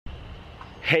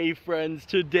Hey friends,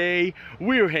 today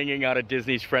we're hanging out at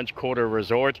Disney's French Quarter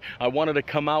Resort. I wanted to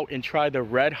come out and try the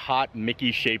red hot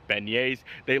Mickey shaped beignets.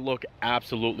 They look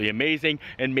absolutely amazing,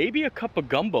 and maybe a cup of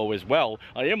gumbo as well.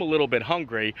 I am a little bit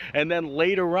hungry. And then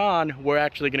later on, we're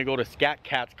actually gonna go to Scat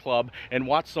Cat's Club and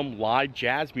watch some live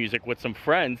jazz music with some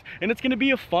friends, and it's gonna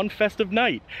be a fun festive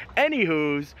night.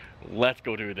 Anywho's, let's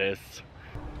go do this.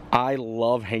 I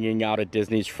love hanging out at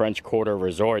Disney's French Quarter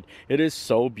Resort. It is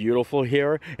so beautiful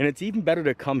here, and it's even better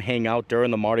to come hang out during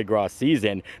the Mardi Gras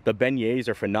season. The beignets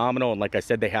are phenomenal, and like I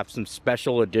said, they have some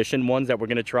special edition ones that we're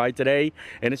gonna try today,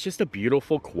 and it's just a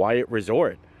beautiful, quiet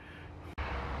resort.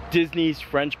 Disney's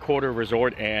French Quarter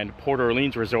Resort and Port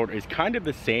Orleans Resort is kind of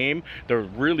the same. They're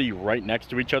really right next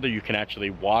to each other. You can actually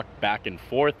walk back and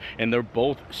forth, and they're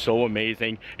both so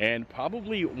amazing and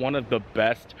probably one of the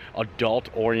best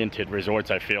adult-oriented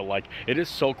resorts, I feel like. It is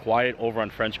so quiet over on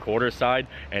French Quarter side,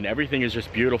 and everything is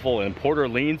just beautiful, and Port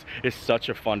Orleans is such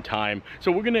a fun time.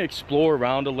 So we're gonna explore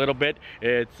around a little bit.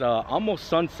 It's almost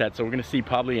sunset, so we're gonna see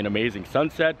probably an amazing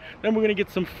sunset. Then we're gonna get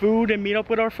some food and meet up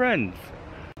with our friends.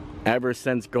 Ever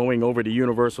since going over to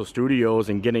Universal Studios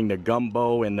and getting the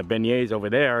gumbo and the beignets over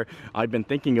there, I've been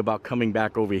thinking about coming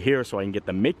back over here so I can get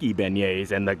the Mickey beignets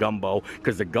and the gumbo,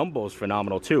 because the gumbo is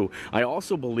phenomenal too. I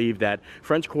also believe that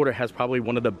French Quarter has probably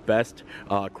one of the best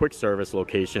quick service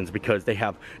locations, because they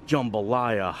have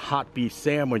jambalaya, hot beef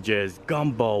sandwiches,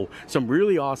 gumbo, some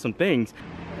really awesome things.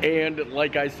 And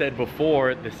like I said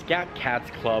before, the Scat Cats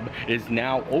Club is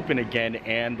now open again,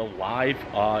 and the live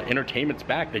entertainment's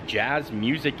back. The jazz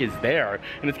music is there,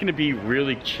 and it's gonna be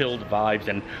really chilled vibes,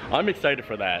 and I'm excited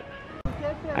for that.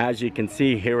 As you can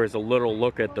see, here is a little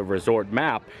look at the resort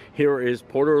map. Here is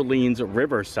Port Orleans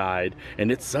Riverside, and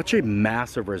it's such a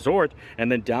massive resort. And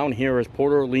then down here is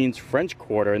Port Orleans French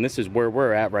Quarter, and this is where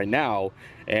we're at right now.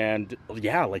 And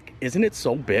yeah, like, isn't it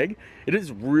so big? It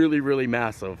is really, really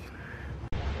massive.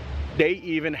 They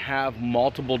even have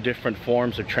multiple different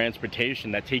forms of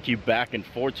transportation that take you back and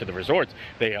forth to the resorts.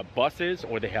 They have buses,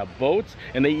 or they have boats,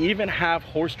 and they even have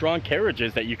horse-drawn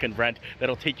carriages that you can rent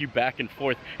that'll take you back and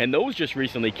forth. And those just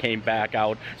recently came back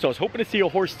out, so I was hoping to see a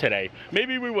horse today.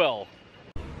 Maybe we will.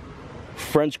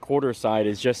 French Quarter side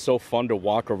is just so fun to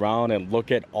walk around and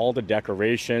look at all the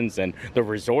decorations, and the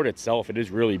resort itself, it is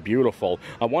really beautiful.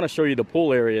 I want to show you the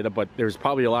pool area, but there's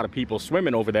probably a lot of people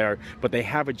swimming over there, but they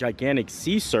have a gigantic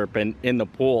sea serpent in the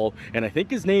pool, and I think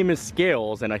his name is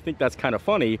Scales, and I think that's kind of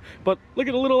funny. But look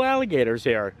at the little alligators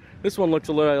here. This one looks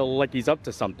a little like he's up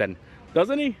to something,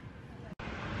 doesn't he?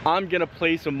 I'm gonna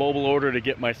place a mobile order to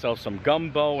get myself some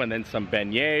gumbo and then some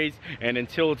beignets, and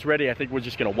until it's ready, I think we're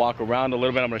just gonna walk around a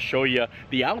little bit. I'm gonna show you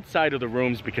the outside of the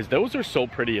rooms, because those are so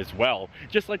pretty as well.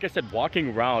 Just like I said, walking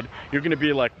around, you're gonna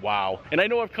be like, wow. And I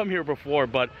know I've come here before,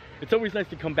 but it's always nice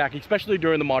to come back, especially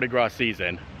during the Mardi Gras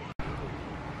season.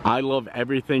 I love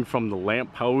everything from the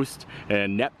lamppost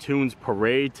and Neptune's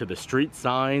parade to the street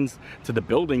signs to the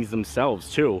buildings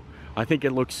themselves too. I think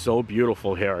it looks so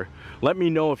beautiful here. Let me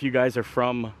know if you guys are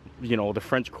from, you know, the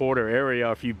French Quarter area,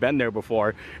 if you've been there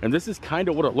before. And this is kind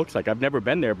of what it looks like. I've never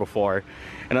been there before.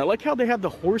 And I like how they have the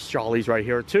horse jollies right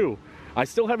here too. I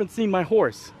still haven't seen my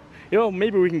horse. You know,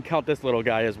 maybe we can count this little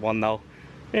guy as one though.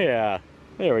 Yeah,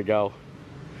 there we go.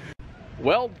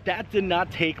 Well, that did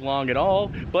not take long at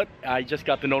all, but I just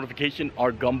got the notification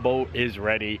our gumbo is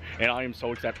ready, and I am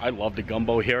so excited. I love the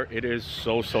gumbo here. It is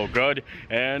so, so good,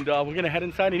 and we're gonna head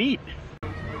inside and eat.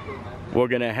 We're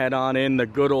gonna head on in the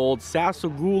good old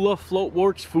Sassagoula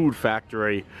Floatworks Food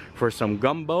Factory for some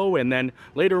gumbo, and then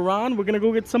later on, we're gonna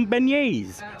go get some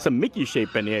beignets, some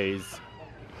Mickey-shaped beignets.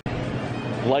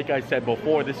 Like I said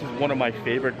before, this is one of my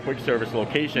favorite quick service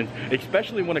locations,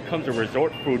 especially when it comes to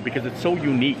resort food, because it's so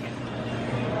unique.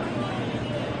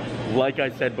 Like I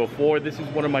said before, this is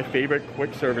one of my favorite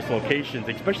quick service locations,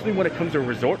 especially when it comes to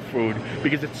resort food,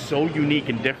 because it's so unique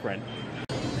and different.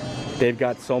 They've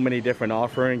got so many different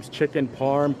offerings: chicken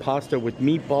parm, pasta with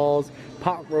meatballs,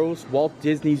 pot roast, Walt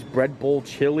Disney's bread bowl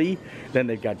chili. Then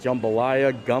they've got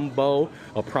jambalaya, gumbo,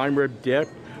 a prime rib dip,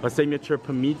 a signature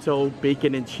pimento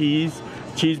bacon and cheese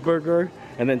cheeseburger,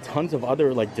 and then tons of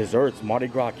other like desserts, Mardi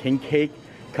Gras king cake,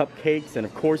 cupcakes, and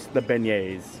of course the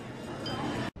beignets.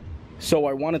 So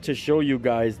I wanted to show you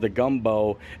guys the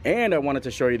gumbo, and I wanted to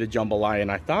show you the jambalaya,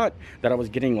 and I thought that I was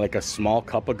getting like a small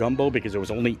cup of gumbo because it was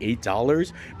only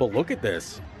 $8, but look at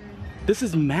this. This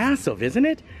is massive, isn't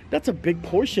it? That's a big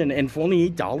portion, and for only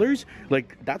 $8,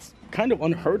 like, that's kind of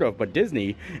unheard of, but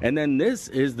Disney. And then this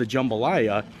is the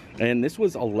jambalaya, and this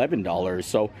was $11,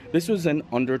 so this was an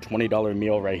under $20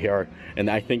 meal right here, and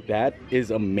I think that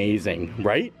is amazing,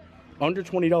 right? Under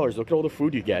 $20, look at all the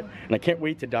food you get, and I can't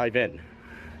wait to dive in.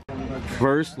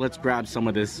 First, let's grab some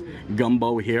of this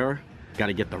gumbo here.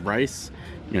 Gotta get the rice.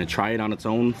 I'm gonna try it on its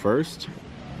own first.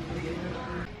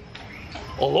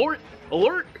 Alert!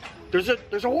 Alert! There's a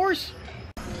horse!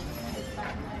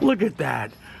 Look at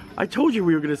that! I told you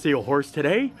we were gonna see a horse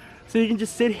today. So you can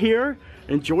just sit here,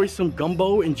 enjoy some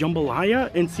gumbo and jambalaya,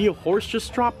 and see a horse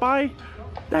just drop by.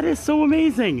 That is so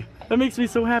amazing. That makes me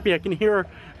so happy. I can hear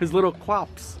his little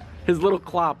clops. His little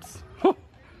clops.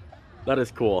 That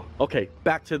is cool. Okay,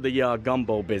 back to the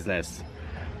gumbo business.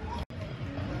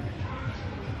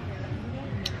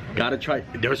 Gotta try.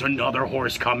 There's another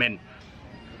horse coming.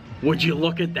 Would you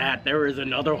look at that? There is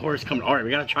another horse coming. All right,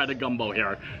 we gotta try the gumbo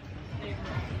here.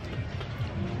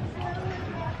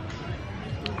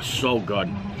 So good.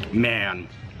 Man,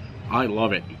 I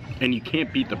love it. And you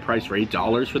can't beat the price for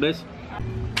 $8 for this.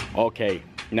 Okay,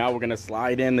 now we're gonna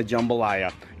slide in the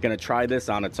jambalaya. Gonna try this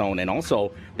on its own. And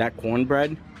also, that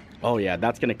cornbread, oh yeah,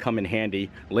 that's gonna come in handy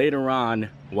later on.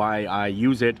 Why I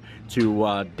use it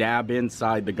to dab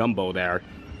inside the gumbo there.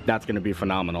 That's gonna be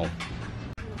phenomenal.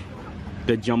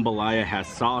 The jambalaya has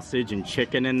sausage and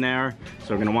chicken in there,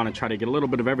 so we're gonna wanna try to get a little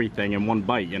bit of everything in one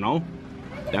bite, you know?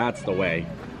 That's the way.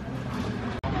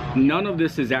 None of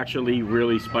this is actually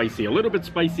really spicy. A little bit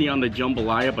spicy on the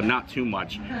jambalaya, but not too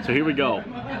much. So here we go.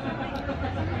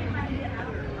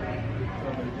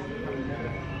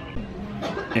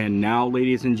 And now,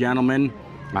 ladies and gentlemen,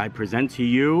 I present to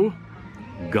you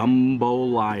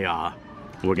gumbolaya.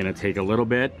 We're gonna take a little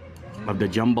bit of the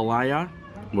jambalaya,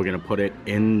 we're gonna put it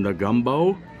in the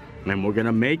gumbo, and we're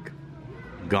gonna make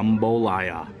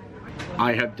gumbolaya.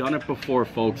 I have done it before,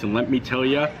 folks, and let me tell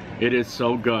you, it is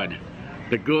so good.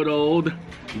 The good old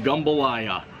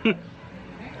gumbolaya.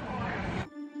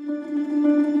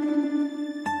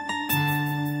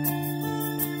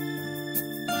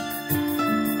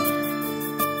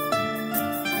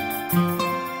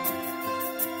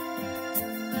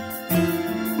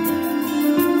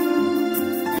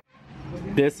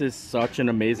 This is such an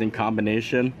amazing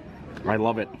combination. I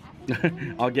love it.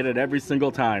 I'll get it every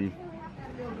single time.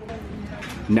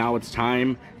 Now it's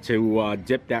time to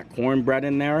dip that cornbread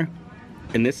in there.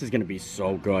 And this is gonna be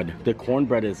so good. The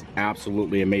cornbread is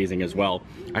absolutely amazing as well.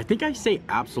 I think I say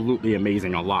absolutely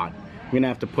amazing a lot. I'm gonna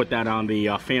have to put that on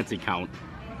the fancy count.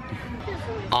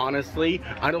 Honestly,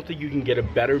 I don't think you can get a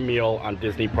better meal on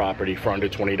Disney property for under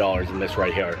 $20 than this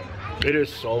right here. It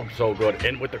is so, so good.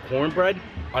 And with the cornbread,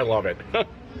 I love it.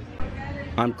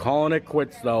 I'm calling it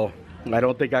quits though. I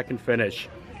don't think I can finish.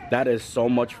 That is so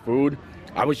much food.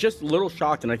 I was just a little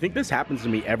shocked, and I think this happens to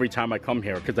me every time I come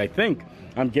here, because I think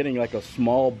I'm getting like a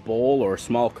small bowl or a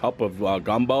small cup of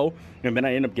gumbo, and then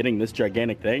I end up getting this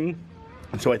gigantic thing.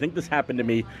 And so I think this happened to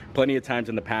me plenty of times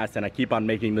in the past, and I keep on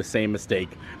making the same mistake.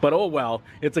 But oh well,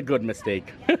 it's a good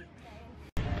mistake.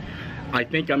 I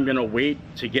think I'm gonna wait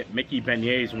to get Mickey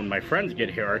beignets when my friends get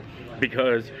here,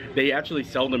 because they actually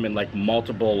sell them in like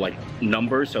multiple like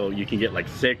numbers, so you can get like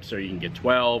 6, or you can get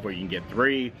 12, or you can get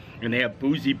 3, and they have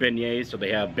boozy beignets, so they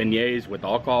have beignets with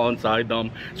alcohol inside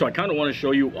them. So I kind of want to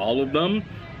show you all of them,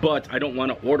 but I don't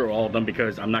want to order all of them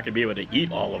because I'm not gonna be able to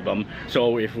eat all of them.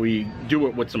 So if we do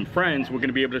it with some friends, we're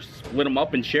gonna be able to split them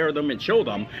up and share them and show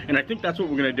them, and I think that's what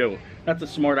we're gonna do. That's a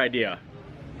smart idea.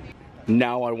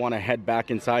 Now I want to head back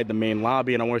inside the main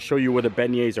lobby, and I want to show you where the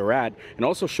beignets are at, and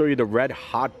also show you the red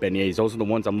hot beignets. Those are the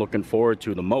ones I'm looking forward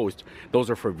to the most. Those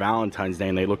are for Valentine's Day,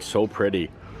 and they look so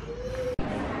pretty.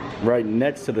 Right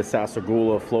next to the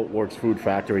Sassagoula Floatworks Food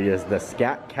Factory is the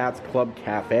Scat Cats Club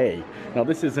Cafe. Now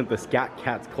this isn't the Scat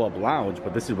Cats Club Lounge,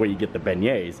 but this is where you get the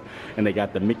beignets. And they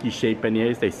got the Mickey shaped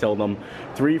beignets. They sell them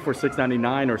 3 for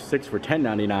 $6.99 or 6 for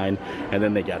 $10.99. And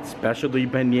then they got specialty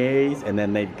beignets, and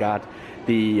then they've got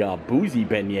the boozy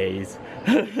beignets.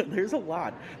 There's a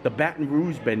lot. The Baton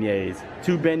Rouge beignets.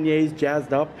 2 beignets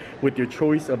jazzed up with your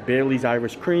choice of Bailey's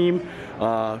Irish Cream,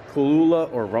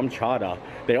 Kahlua, or rum chata.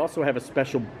 They also have a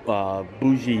special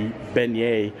bougie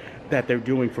beignet that they're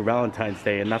doing for Valentine's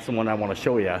Day, and that's the one I want to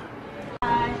show you.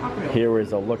 Here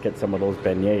is a look at some of those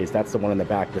beignets. That's the one in the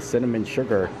back, the cinnamon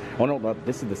sugar. Oh no,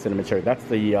 this is the cinnamon sugar. That's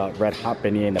the red hot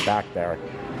beignet in the back there.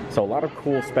 So a lot of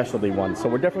cool specialty ones. So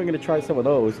we're definitely going to try some of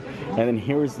those. And then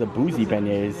here's the boozy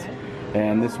beignets.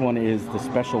 And this one is the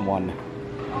special one.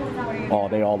 Oh,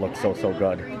 they all look so, so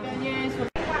good.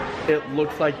 It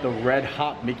looks like the red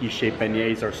hot Mickey shaped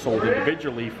beignets are sold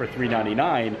individually for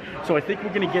 $3.99. So I think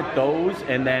we're going to get those,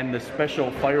 and then the special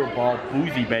Fireball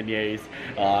boozy beignets,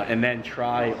 and then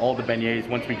try all the beignets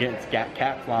once we get in Scat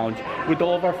Cats Lounge with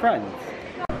all of our friends.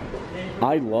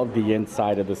 I love the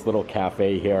inside of this little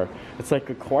cafe here. It's like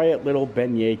a quiet little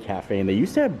beignet cafe, and they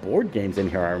used to have board games in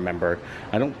here, I remember.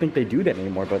 I don't think they do that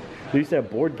anymore, but they used to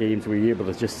have board games where you're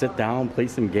able to just sit down, play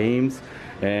some games,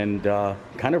 and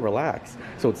kind of relax.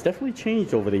 So it's definitely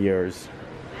changed over the years.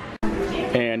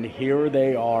 And here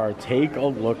they are. Take a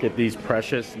look at these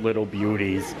precious little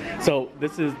beauties. So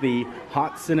this is the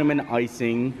hot cinnamon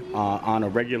icing on a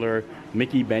regular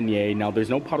Mickey beignet. Now there's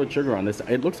no powdered sugar on this.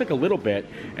 It looks like a little bit.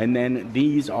 And then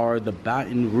these are the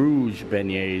Baton Rouge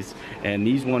beignets. And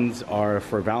these ones are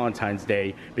for Valentine's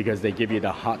Day because they give you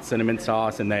the hot cinnamon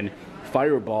sauce and then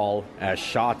Fireball as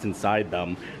shots inside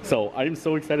them. So I'm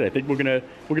so excited. I think we're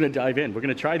gonna dive in. We're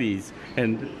gonna try these,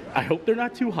 and I hope they're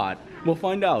not too hot. We'll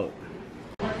find out.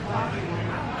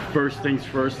 First things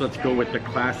first, let's go with the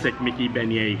classic Mickey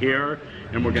beignet here,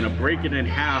 and we're gonna break it in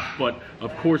half, but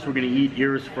of course we're gonna eat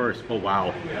ears first. Oh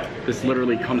wow, this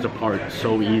literally comes apart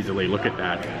so easily. Look at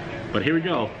that. But here we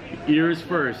go, ears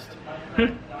first.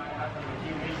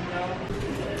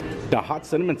 The hot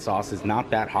cinnamon sauce is not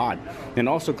that hot, and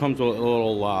also comes with a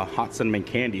little hot cinnamon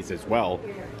candies as well.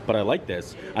 But I like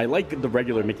this. I like the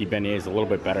regular Mickey beignets a little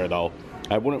bit better though.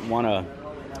 I wouldn't want to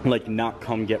like not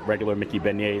come get regular Mickey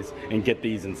beignets and get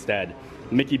these instead.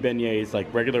 Mickey beignets,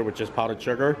 like regular with just powdered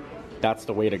sugar, that's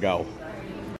the way to go.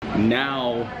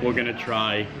 Now we're gonna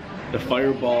try the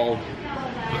Fireball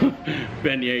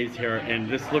beignets here, and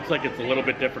this looks like it's a little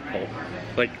bit difficult,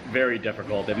 like very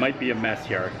difficult. It might be a mess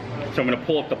here. So I'm gonna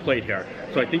pull up the plate here.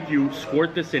 So I think you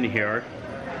squirt this in here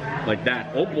like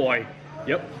that. Oh boy,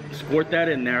 yep, squirt that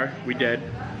in there. We did.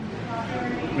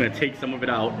 I'm gonna take some of it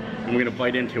out and we're gonna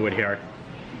bite into it here.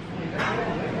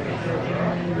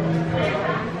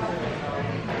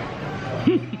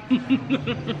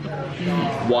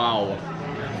 Wow.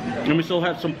 And we still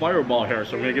have some Fireball here,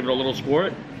 so I'm gonna give it a little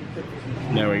squirt.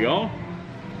 There we go.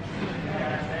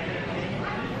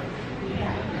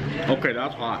 Okay,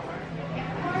 that's hot.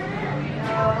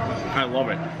 I love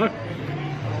it.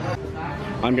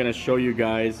 I'm gonna show you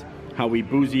guys how we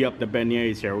boozy up the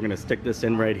beignets here. We're gonna stick this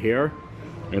in right here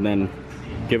and then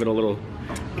give it a little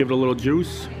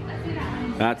juice.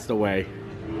 That's the way.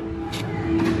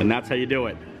 And that's how you do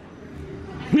it.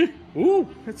 Ooh,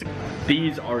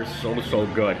 these are so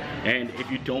good. And if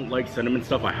you don't like cinnamon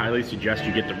stuff, I highly suggest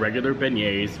you get the regular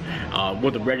beignets,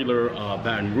 with the regular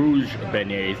Baton Rouge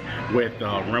beignets with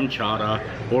REMchata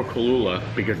or Kahlua,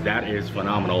 because that is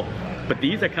phenomenal. But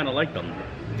these, I kind of like them.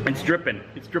 It's dripping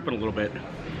a little bit.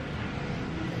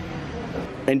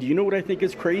 And do you know what I think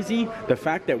is crazy? The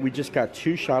fact that we just got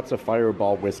 2 shots of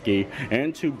Fireball whiskey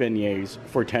and 2 beignets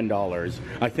for $10.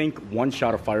 I think 1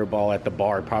 shot of Fireball at the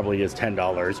bar probably is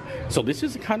 $10. So this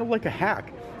is kind of like a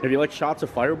hack. If you like shots of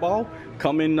Fireball,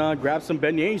 come and grab some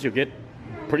beignets. You'll get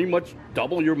pretty much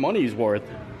double your money's worth.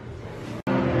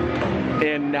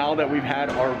 And now that we've had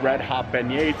our red hot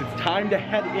beignets, it's time to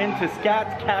head into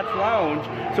Scat's Cat's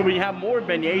Lounge so we have more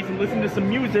beignets and listen to some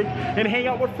music and hang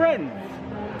out with friends.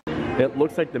 It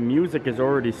looks like the music has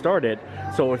already started.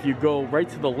 So if you go right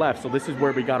to the left, so this is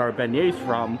where we got our beignets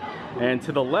from, and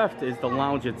to the left is the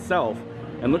lounge itself.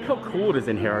 And look how cool it is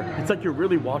in here. It's like you're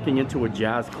really walking into a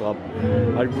jazz club.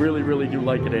 I really do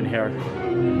like it in here.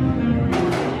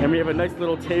 And we have a nice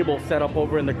little table set up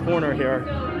over in the corner here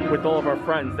with all of our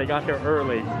friends. They got here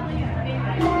early.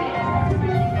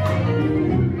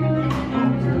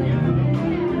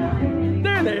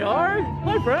 There they are.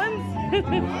 Hi, friends.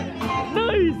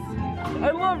 Nice. I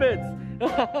love it.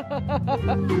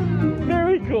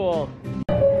 Very cool.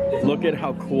 Look at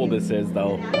how cool this is,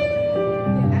 though.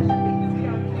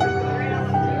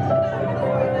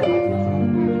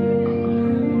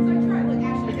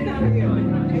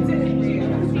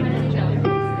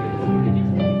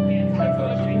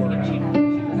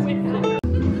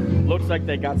 Looks like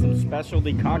they got some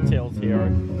specialty cocktails here,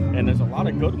 and there's a lot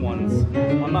of good ones.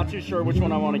 I'm not too sure which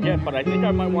one I want to get, but I think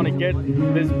I might want to get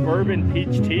this bourbon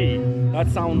peach tea. That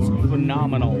sounds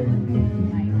phenomenal.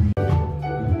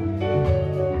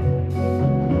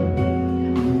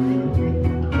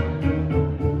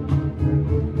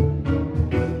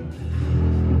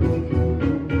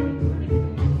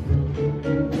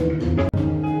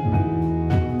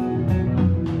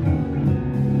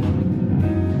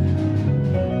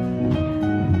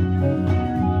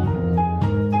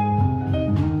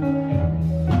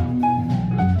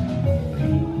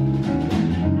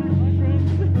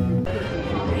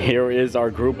 Here is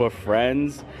our group of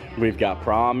friends. We've got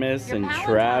Promise and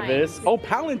Travis. Oh,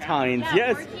 Palentine's, yeah,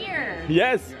 yes. We're here.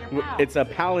 Yes, it's a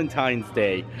Palentine's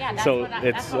Day. Yeah, that's so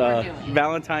that's what we're doing.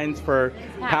 Valentine's for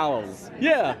pals.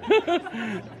 Yeah.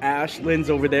 Ashlyn's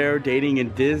over there dating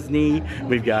in Disney.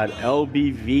 We've got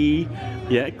LBV.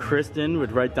 Yeah, Kristen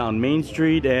with Right Down Main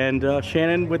Street, and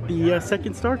Shannon with the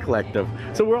Second Star Collective.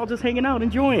 So we're all just hanging out,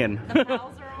 enjoying. The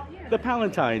pals are all here. The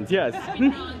Palentines, yes.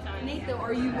 Nate, though,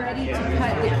 are you ready to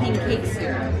cut the king cake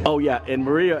soon? Oh yeah, and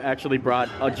Maria actually brought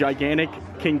a gigantic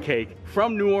king cake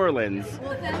from New Orleans.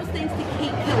 Well, that was thanks to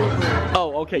Kate Killebrew.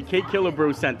 Oh, okay, Kate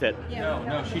Killebrew sent it. Yeah.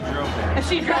 No, she drove it.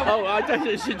 She drove. Oh, I thought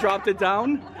she dropped it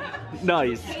down?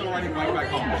 Nice. Still riding bike back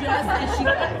home. Just as she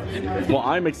left. Well,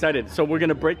 I'm excited. So we're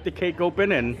gonna break the cake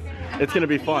open and it's gonna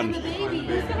be fun. The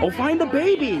baby. Oh, find the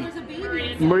baby! There's a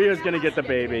baby. Maria's gonna get the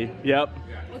baby. Yep.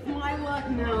 With my luck,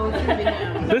 no, it's gonna be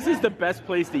him. This is the best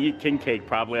place to eat king cake,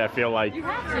 probably, I feel like. You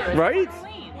have to. Right?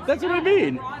 That's what I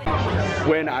mean.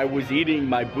 When I was eating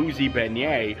my boozy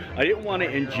beignet, I didn't want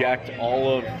to inject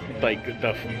all of like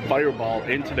the fireball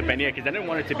into the beignet because I didn't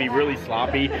want it to be really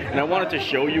sloppy, and I wanted to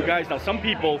show you guys. Now some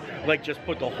people like just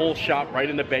put the whole shot right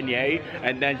in the beignet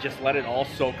and then just let it all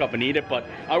soak up and eat it, but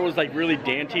I was like really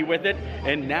dainty with it,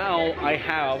 and now I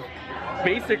have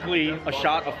basically a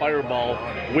shot of fireball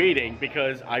waiting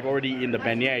because I've already eaten the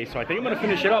beignet. So I think I'm gonna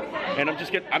finish it up, and I'm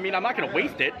not gonna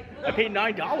waste it. I paid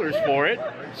 $9 for it,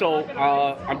 so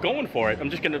I'm going for it.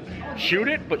 I'm just gonna shoot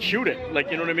it, but shoot it,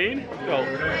 like, you know what I mean? So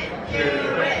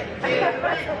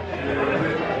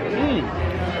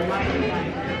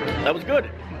that was good.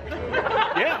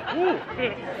 Yeah. Ooh.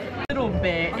 Little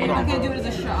bit. Are you not gonna do it as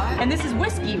a shot? And this is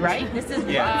whiskey, right? This is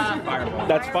Fireball.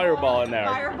 That's fireball in there.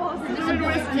 Fireballs. This is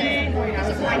whiskey.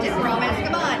 Disappointed, Promise.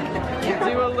 Come on.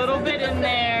 Do a little bit in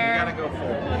there. You gotta go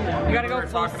full. You gotta go We were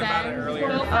full talking about it send. earlier.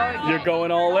 Oh, You're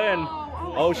going all in.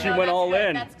 Oh, she No, went that's all good,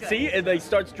 in. that's good. See, and they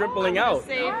start dribbling out.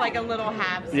 Save like a little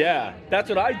half. Yeah, that's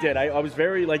what I did. I was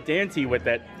very like dainty with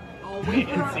it. Oh, wait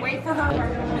for her.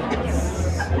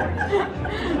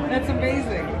 That's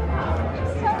amazing.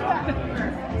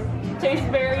 Tastes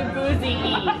very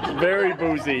boozy-y. Very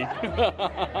boozy.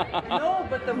 No,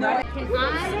 but the right.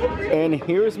 And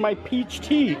here's my peach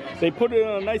tea. They put it in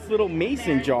a nice little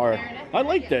mason jar. I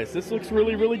like this. This looks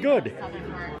really, really good.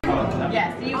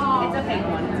 Yes, it's a fake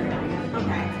one.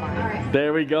 Okay, all right.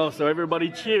 There we go. So everybody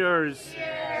cheers.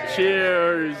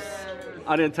 Cheers.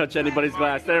 I didn't touch anybody's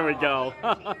glass. There we go.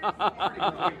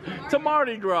 To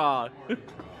Mardi Gras.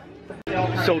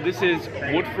 So this is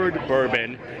Woodford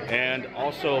bourbon and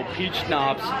also peach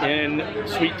schnapps in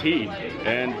sweet tea,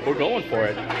 and we're going for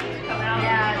it.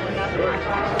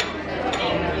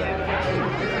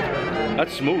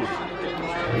 That's smooth.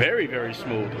 Very, very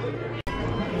smooth.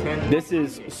 This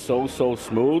is so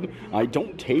smooth. I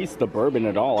don't taste the bourbon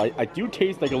at all. I do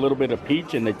taste like a little bit of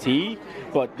peach in the tea,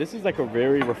 but this is like a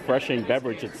very refreshing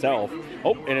beverage itself.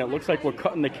 Oh, and it looks like we're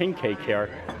cutting the king cake here.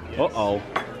 Uh-oh.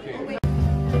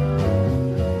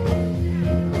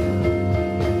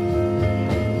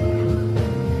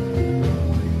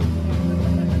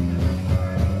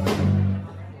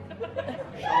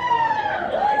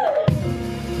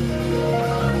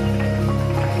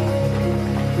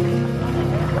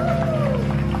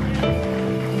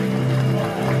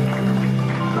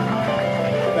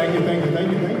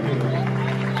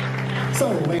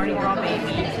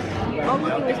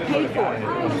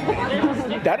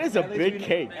 That is a big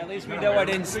cake. At least we know I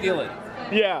didn't steal it.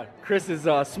 Yeah, Chris is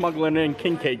smuggling in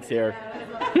king cakes here.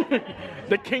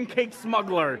 The king cake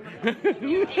smuggler.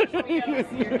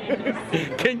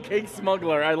 King cake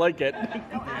smuggler, I like it.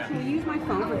 Can we use my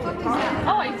phone for TikTok?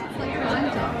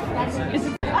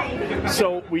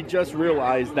 So we just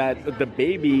realized that the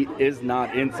baby is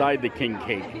not inside the king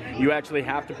cake. You actually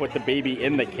have to put the baby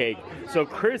in the cake. So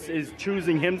Chris is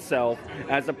choosing himself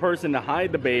as a person to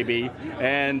hide the baby,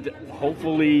 and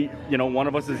hopefully, you know, one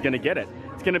of us is gonna get it.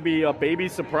 It's gonna be a baby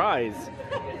surprise.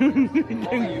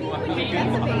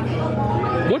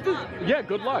 What the? Yeah,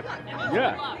 good luck.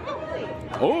 Yeah.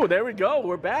 Oh, there we go.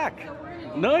 We're back.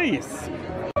 Nice.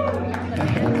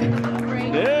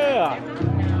 Yeah.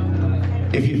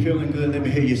 If you're feeling good, let me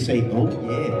hear you say, oh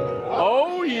yeah.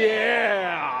 Oh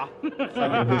yeah. I'd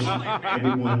like to wish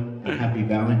everyone a happy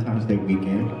Valentine's Day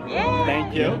weekend.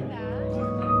 Thank you.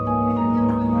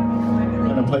 I'm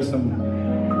gonna play some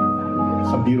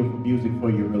beautiful music for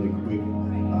you really quick.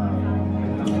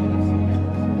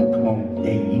 Come on,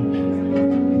 Dave.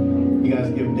 You guys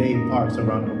give Dave Parks a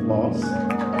round of applause.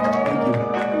 Thank you.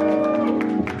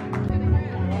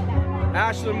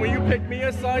 Ashlyn, will you pick me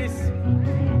a slice?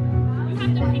 You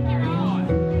have to pick your own.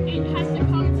 It has to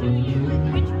come to you.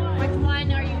 Which one? Which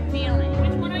one are you feeling?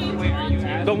 Which one are you trying?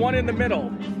 The one in the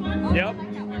middle. Yep.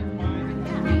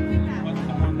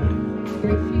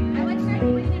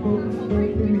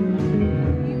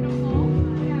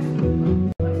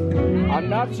 I'm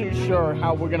not too sure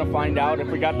how we're gonna find out if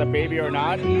we got the baby or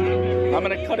not. I'm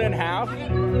gonna cut it in half. You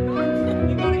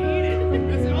gotta eat it.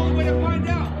 That's the only way to find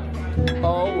out.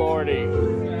 Oh lordy.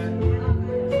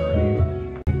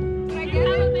 Can I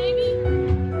have a baby?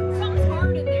 Something's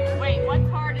hard in there. Wait, what's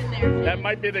hard in there? That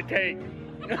might be the cake.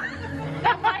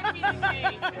 That might be the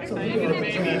cake.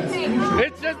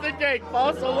 It's just a cake.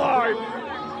 False alarm.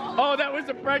 Oh, that was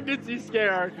a pregnancy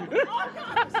scare.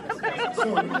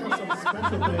 So we have some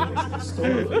special things in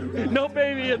store for you guys. No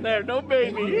baby in there. No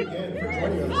Thank you baby. again for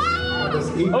joining us on this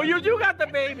evening. Oh, you do got the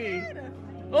baby.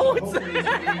 Oh, it's This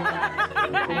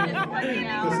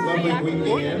lovely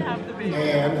weekend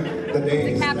and the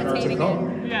days that are to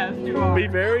come. Yes, you are. be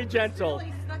very gentle.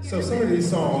 So some of these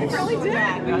songs Pull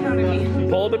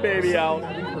the baby out.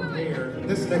 that we prepared.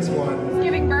 This next one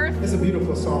Giving birth. is a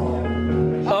beautiful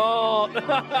song. Oh.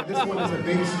 This one is a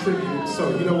bass tribute. So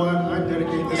you know what? I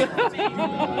dedicate this one to you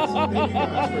guys. Thank you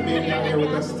guys for being down here with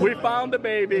us. We found the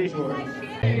baby. Enjoy.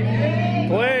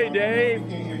 Play, Dave. I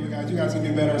can't hear you guys. You guys can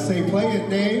do better. Say, play it,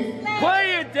 Dave.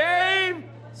 Play it, Dave.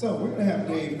 So we're gonna have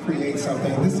Dave create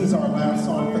something. This is our last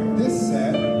song for this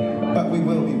set, but we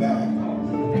will be back.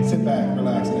 Sit back,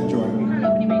 relax, and enjoy.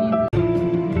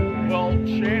 Well,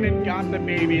 Shannon got the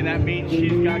baby, and that means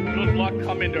she's got good luck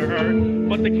coming to her.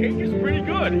 But the cake is pretty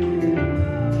good.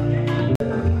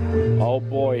 Oh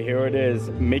boy, here it is.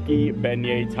 Mickey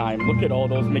beignet time. Look at all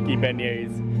those Mickey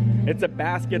beignets. It's a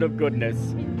basket of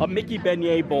goodness. A Mickey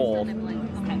beignet bowl.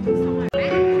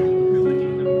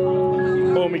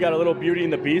 Boom, we got a little Beauty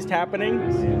and the Beast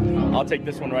happening. I'll take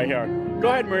this one right here. Go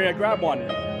ahead, Maria, grab one.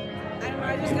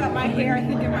 I just got my hair, I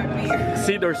think, in my beard.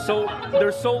 See, they're so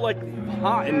like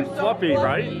hot and fluffy,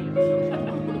 right?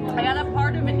 I got a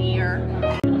part of an ear.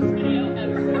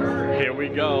 Here we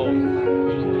go.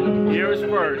 Ears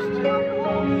first.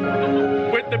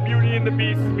 With the Beauty and the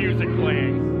Beast music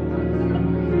playing.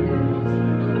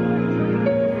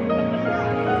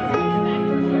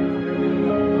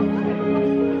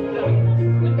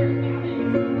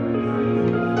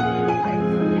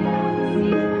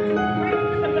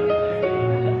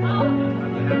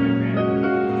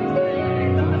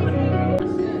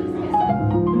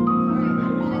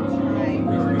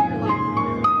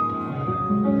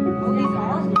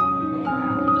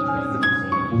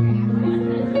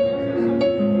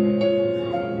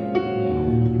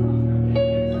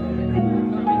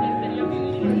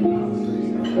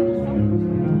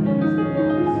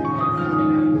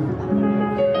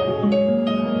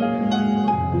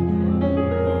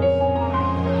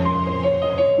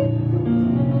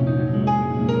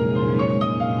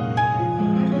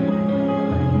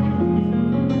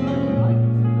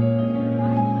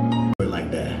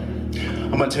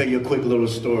 Tell you a quick little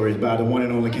story about the one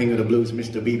and only king of the blues,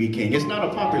 Mr. B.B. King. It's not a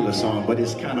popular song, but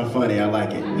it's kind of funny. I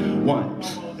like it. 1,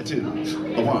 2,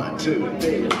 1, 2,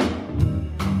 3.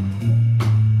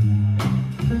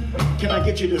 Can I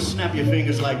get you to snap your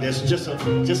fingers like this? Just a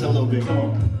little bit. Come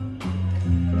on.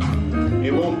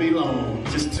 It won't be long.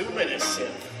 Just 2 minutes.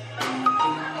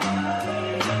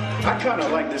 I kind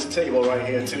of like this table right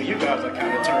here too. You guys are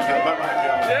kind of turned up. I like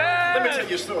y'all. Yes. Let me tell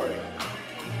you a story.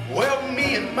 Well,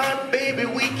 me and my baby,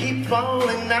 we keep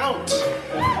falling out.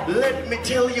 Let me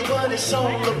tell you what it's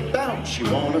all about. She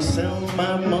wanna sell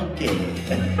my monkey.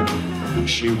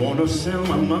 She wanna sell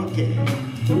my monkey.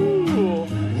 Ooh.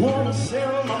 Wanna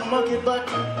sell my monkey, but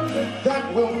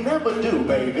that will never do,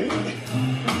 baby.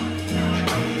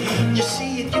 You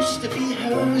see, it used to be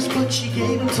hers, but she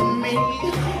gave it to me.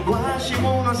 Why she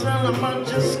wanna sell him, I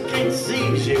just can't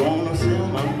see. She wanna sell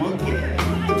my monkey.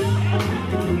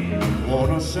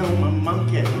 Wanna sell my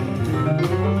monkey.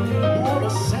 Wanna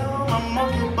sell my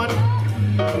monkey, but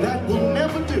that will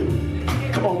never do.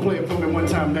 Come on, play it for me one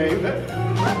time, Dave.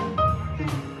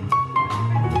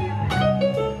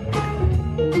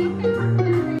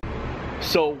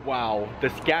 So wow, the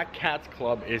Scat Cats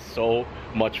Club is so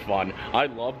much fun. I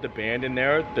love the band in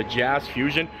there, the jazz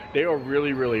fusion. They are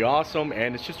really, really awesome,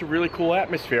 and it's just a really cool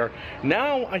atmosphere.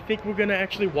 Now I think we're gonna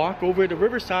actually walk over to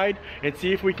Riverside and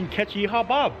see if we can catch Yeehaw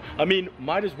Bob. I mean,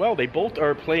 might as well. They both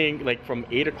are playing like from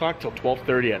 8 o'clock till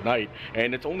 12:30 at night,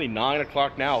 and it's only 9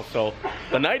 o'clock now, so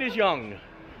the night is young.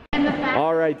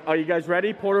 All right, are you guys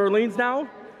ready? Port Orleans now?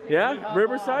 Yeah,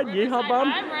 Riverside, Yeehaw Bob.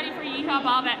 I'm ready for Yeehaw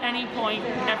Bob at any point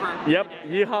ever. Yep,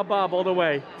 Yeehaw Bob all the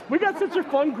way. We got such a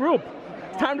fun group.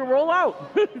 It's time to roll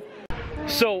out.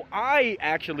 So I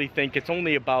actually think it's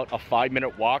only about a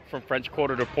 5-minute walk from French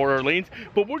Quarter to Port Orleans,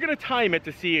 but we're gonna time it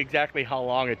to see exactly how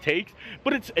long it takes.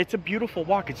 But it's a beautiful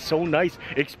walk. It's so nice,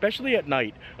 especially at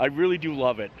night. I really do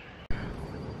love it.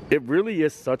 It really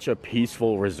is such a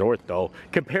peaceful resort though,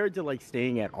 compared to like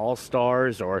staying at All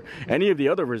Stars or any of the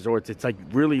other resorts. It's like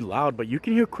really loud, but you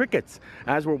can hear crickets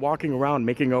as we're walking around,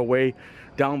 making our way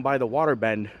down by the water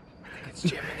bend. I think it's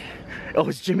Jiminy. Oh,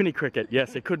 it's Jiminy Cricket.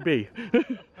 Yes, it could be.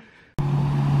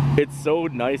 It's so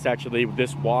nice actually,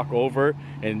 this walk over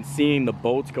and seeing the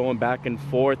boats going back and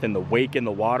forth and the wake in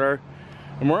the water.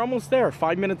 And we're almost there,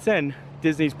 5 minutes in.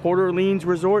 Disney's Port Orleans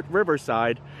Resort,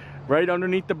 Riverside, right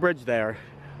underneath the bridge there.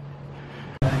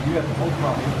 You got the whole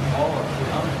problem. All of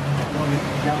it. I'm going to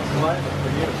count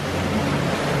for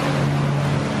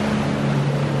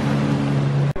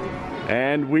you.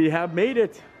 And we have made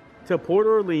it to Port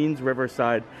Orleans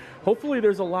Riverside. Hopefully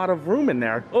there's a lot of room in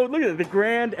there. Oh, look at it, the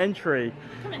grand entry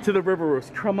to the River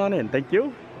Roost. Come on in, thank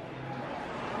you.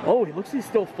 Oh, it looks like he's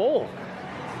still full.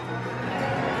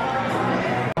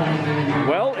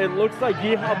 Well, it looks like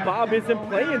Yeehaw Bob isn't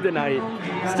playing tonight.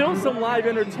 Still some live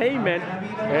entertainment,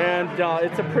 and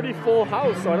it's a pretty full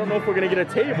house, so I don't know if we're gonna get a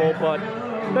table, but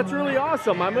that's really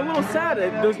awesome. I'm a little sad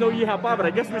that there's no Yeehaw Bob, but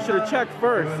I guess we should have checked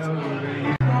first.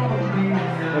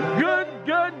 A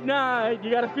good night.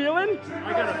 You got a feeling?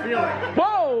 I got a feeling.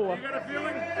 Whoa! You got a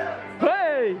feeling?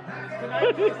 Hey!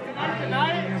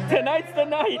 Tonight? Tonight's the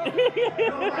night.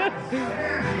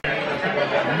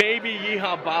 Maybe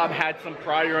Yeehaw Bob had some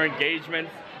prior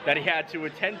engagements that he had to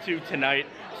attend to tonight,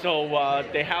 so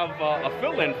they have a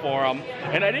fill-in for him.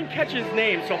 And I didn't catch his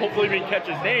name, so hopefully we can catch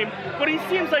his name. But he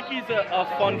seems like he's a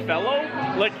fun fellow.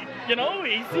 Like, you know,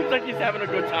 he seems like he's having a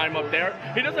good time up there.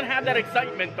 He doesn't have that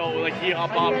excitement though, like Yeehaw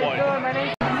Bob would.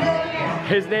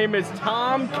 His name is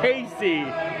Tom Casey.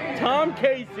 Tom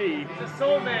Casey. The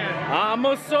soul man. I'm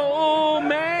a soul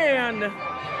man.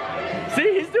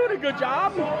 See, he's doing a good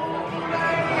job.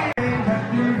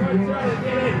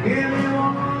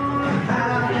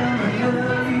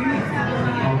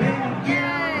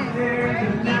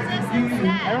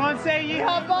 Everyone say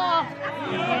Yeehaw Bob.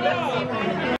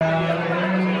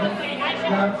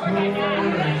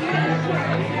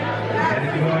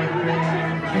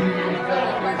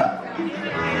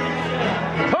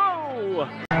 Oh!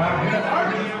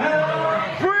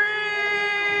 Free!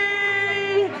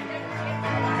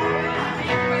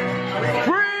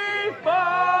 Free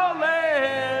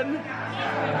falling!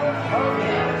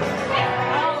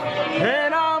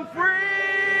 And I'm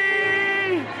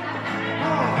free!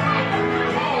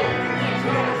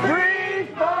 Free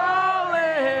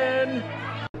falling!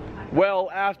 Well,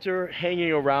 after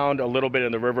hanging around a little bit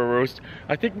in the River Roost,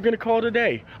 I think we're gonna call it a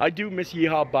day. I do miss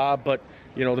Yeehaw Bob, but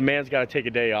you know, the man's got to take a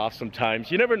day off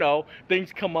sometimes. You never know.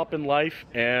 Things come up in life,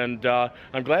 and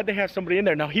I'm glad they have somebody in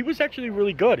there. Now, he was actually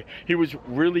really good. He was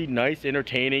really nice,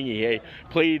 entertaining. He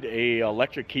played a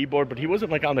electric keyboard, but he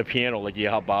wasn't like on the piano like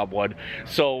Yeehaw Bob would.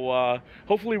 So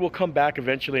hopefully we'll come back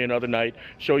eventually another night,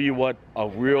 show you what a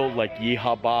real like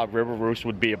Yeehaw Bob River Roost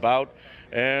would be about,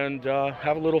 and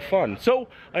have a little fun. So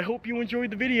I hope you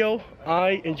enjoyed the video.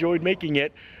 I enjoyed making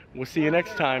it. We'll see you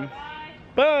next time.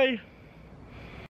 Bye.